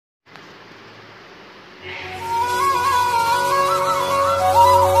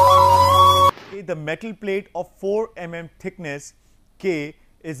The metal plate of 4 mm thickness K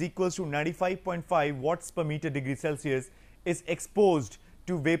is equals to 95.5 watts per meter degree Celsius is exposed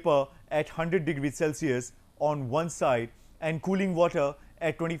to vapor at 100 degrees Celsius on one side and cooling water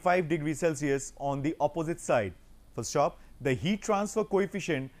at 25 degrees Celsius on the opposite side. First off, the heat transfer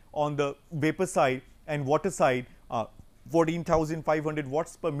coefficient on the vapor side and water side are 14,500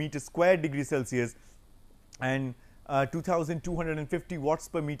 watts per meter square degree Celsius and 2250 watts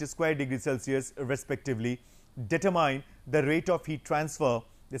per meter square degree Celsius respectively. Determine the rate of heat transfer.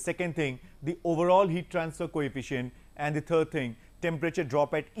 The second thing, the overall heat transfer coefficient, and the third thing, temperature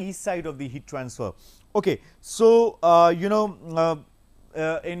drop at each side of the heat transfer. Okay, so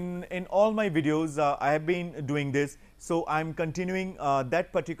in all my videos I have been doing this, so I'm continuing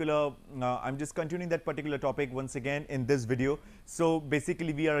that particular I'm just continuing that particular topic once again in this video. So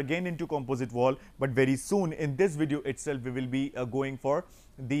basically we are again into composite wall, but very soon in this video itself we will be going for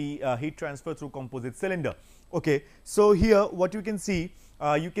the heat transfer through composite cylinder. Okay, so here what you can see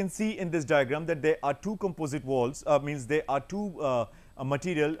in this diagram that there are two composite walls, means there are two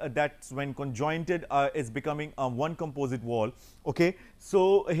material that's when conjointed is becoming one composite wall. Okay,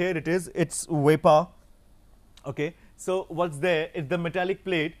 so here it is, it's vapor. Okay, so what's there is the metallic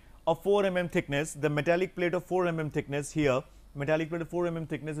plate of 4 mm thickness. The metallic plate of 4 mm thickness here, metallic plate of 4 mm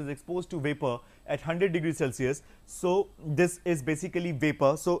thickness is exposed to vapor at 100 degrees Celsius. So this is basically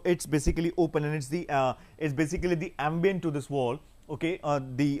vapor, so it's basically open and it's basically the ambient to this wall. Okay,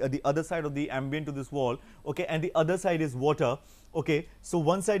 the other side of the ambient to this wall. Okay, and the other side is water. Okay, so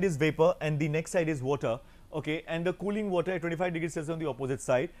one side is vapor and the next side is water. Okay, and the cooling water at 25 degrees Celsius on the opposite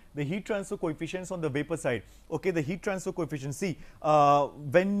side. The heat transfer coefficients on the vapor side. Okay, the heat transfer coefficient, see,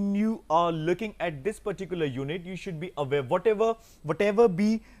 when you are looking at this particular unit, you should be aware whatever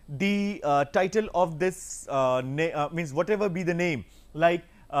be the title of this means whatever be the name, like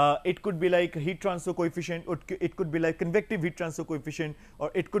it could be like heat transfer coefficient, it could be like convective heat transfer coefficient, or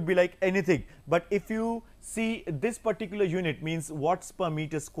it could be like anything. But if you see this particular unit means watts per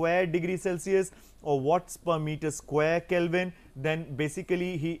meter square degree Celsius or watts per meter square Kelvin, then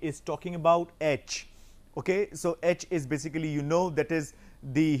basically he is talking about H. Okay, so H is basically, that is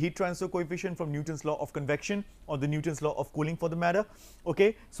the heat transfer coefficient from Newton's law of convection or the Newton's law of cooling for the matter.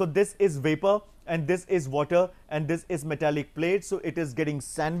 Okay, so this is vapor and this is water and this is metallic plate, so it is getting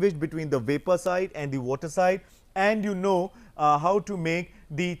sandwiched between the vapor side and the water side, and how to make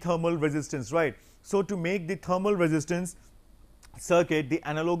the thermal resistance, right? So to make the thermal resistance circuit, the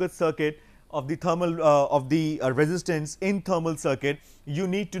analogous circuit of the thermal resistance in thermal circuit, you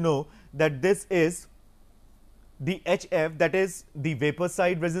need to know that this is the HF, that is the vapor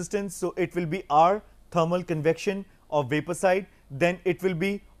side resistance. So it will be R thermal convection of vapor side, then it will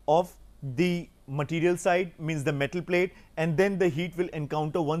be of the material side, means the metal plate, and then the heat will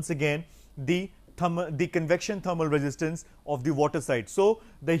encounter once again the convection thermal resistance of the water side. So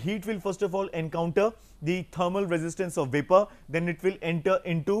the heat will first of all encounter the thermal resistance of vapor, then it will enter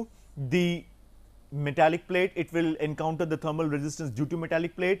into the metallic plate, it will encounter the thermal resistance due to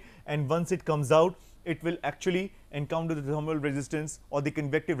metallic plate, and once it comes out, it will actually encounter the thermal resistance or the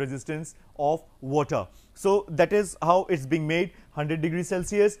convective resistance of water. So that is how it's being made. 100 degrees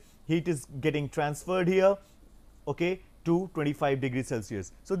Celsius, heat is getting transferred here, okay, to 25 degrees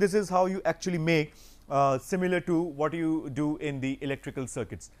Celsius. So this is how you actually make similar to what you do in the electrical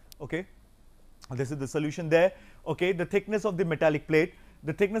circuits. Okay, this is the solution there. Okay, the thickness of the metallic plate,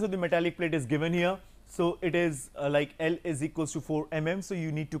 is given here. So it is like L is equals to 4 mm, so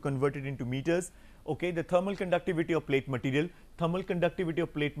you need to convert it into meters. Okay, the thermal conductivity of plate material,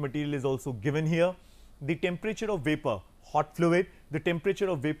 is also given here. The temperature of vapor, hot fluid, the temperature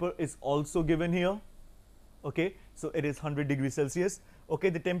of vapor is also given here. Okay, so it is 100 degrees Celsius. Okay,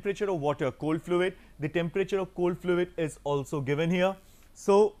 the temperature of water, cold fluid, the temperature of cold fluid is also given here.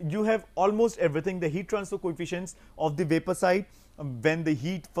 So you have almost everything. The heat transfer coefficients of the vapor side, when the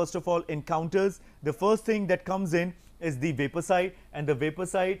heat first of all encounters, the first thing that comes in is the vapor side, and the vapor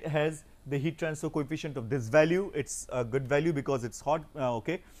side has the heat transfer coefficient of this value. It's a good value because it's hot.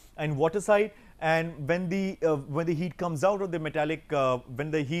 Okay, and water side, and when the heat comes out of the metallic, when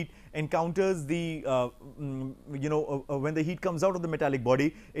the heat encounters the when the heat comes out of the metallic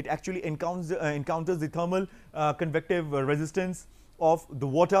body, it actually encounters the thermal convective resistance of the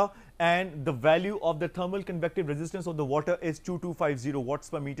water, and the value of the thermal convective resistance of the water is 2250 watts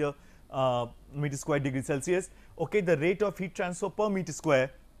per meter square degree Celsius. Okay, the rate of heat transfer per meter square,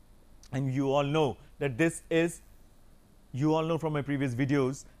 and you all know that this is, you all know from my previous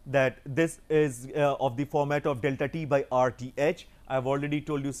videos that this is of the format of delta T by RTH. I have already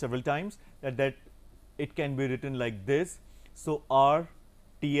told you several times that it can be written like this. So R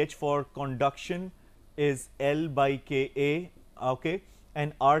TH for conduction is L by Ka, okay,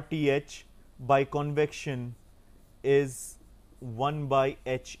 and RTH by convection is 1 by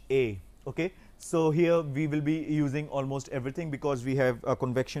HA, okay. So here we will be using almost everything because we have a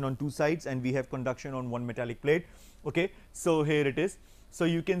convection on two sides and we have conduction on one metallic plate, okay. So here it is. So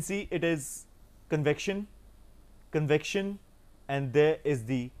you can see it is convection, convection, and there is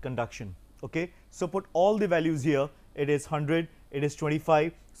the conduction, okay. So put all the values here. It is 100, it is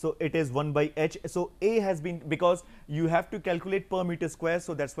 25, so it is 1 by H. So A has been, because you have to calculate per meter square,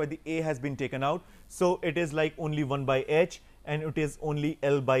 so that's why the A has been taken out. So it is like only 1 by H and it is only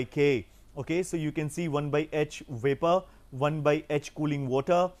L by K, okay. So you can see 1 by H vapor, 1 by H cooling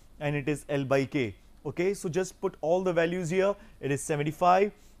water, and it is L by K, okay. So just put all the values here. It is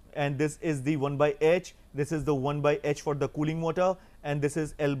 75 and this is the 1 by H, this is the 1 by H for the cooling water, and this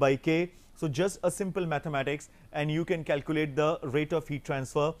is L by K. So just a simple mathematics and you can calculate the rate of heat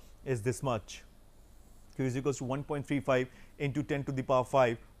transfer is this much. Q is equals to 1.35 into 10 to the power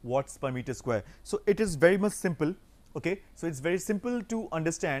 5 watts per meter square. So it is very much simple, okay. So it's very simple to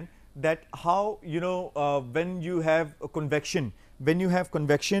understand that how, you know, when you have a convection,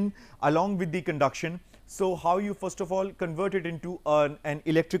 along with the conduction, so how you first of all convert it into an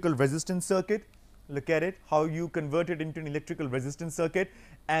electrical resistance circuit. Look at it, how you convert it into an electrical resistance circuit,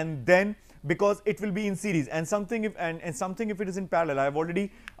 and then because it will be in series and something if it is in parallel. I have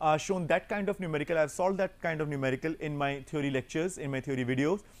already shown that kind of numerical. I have solved that kind of numerical in my theory lectures, in my theory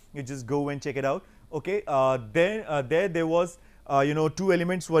videos. You just go and check it out, okay. There was you know, two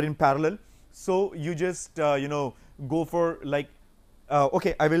elements were in parallel, so you just you know, go for like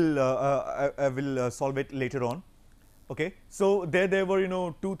okay, I will solve it later on, okay. So there were, you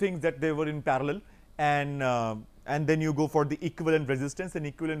know, two things that they were in parallel, and then you go for the equivalent resistance, and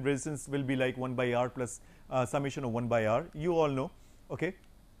equivalent resistance will be like 1 by R plus summation of 1 by R, you all know, okay.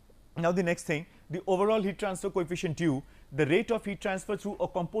 Now the next thing, the overall heat transfer coefficient U, the rate of heat transfer through a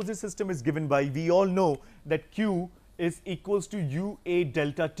composite system is given by, we all know that Q is equals to UA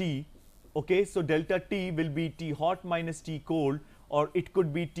delta T, okay. So delta T will be T hot minus T cold, or it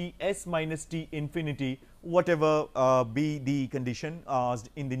could be Ts minus T infinity, whatever be the condition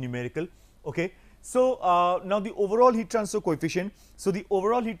in the numerical, okay. So now the overall heat transfer coefficient. So the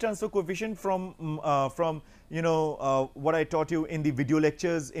overall heat transfer coefficient from you know what I taught you in the video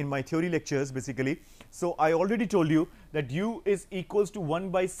lectures, in my theory lectures basically. So I already told you that U is equals to 1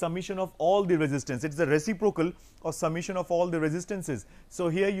 by summation of all the resistance. It's the reciprocal of summation of all the resistances. So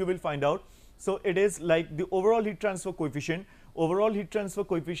here you will find out. So it is like the overall heat transfer coefficient. Overall heat transfer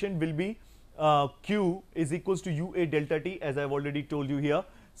coefficient will be Q is equals to UA delta T, as I have already told you here.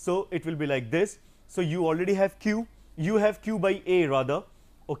 So it will be like this. So you already have Q, you have Q by A rather,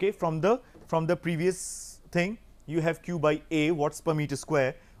 okay, from the previous thing you have Q by A watts per meter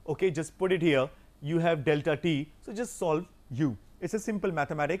square, okay. Just put it here, you have delta T, so just solve U. It's a simple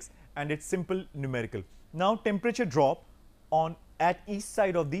mathematics and it's simple numerical. Now temperature drop at each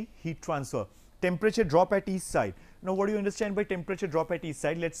side of the heat transfer. Temperature drop at each side. Now what do you understand by temperature drop at each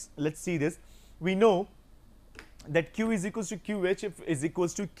side? Let's see this. We know that Q is equals to QH is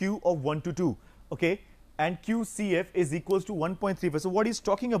equals to Q of 1 to 2, okay, and QCF is equals to 1.35. So what he's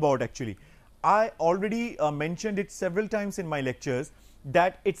talking about actually, I already mentioned it several times in my lectures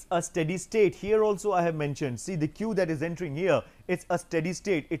that it's a steady state. Here also I have mentioned, see the Q that is entering here, it's a steady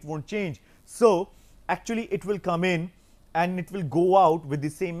state, it won't change. So actually it will come in and it will go out with the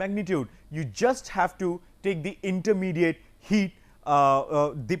same magnitude. You just have to take the intermediate heat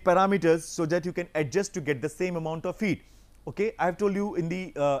the parameters so that you can adjust to get the same amount of heat, okay. I have told you in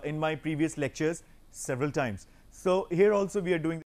the in my previous lectures several times. So here also we are doing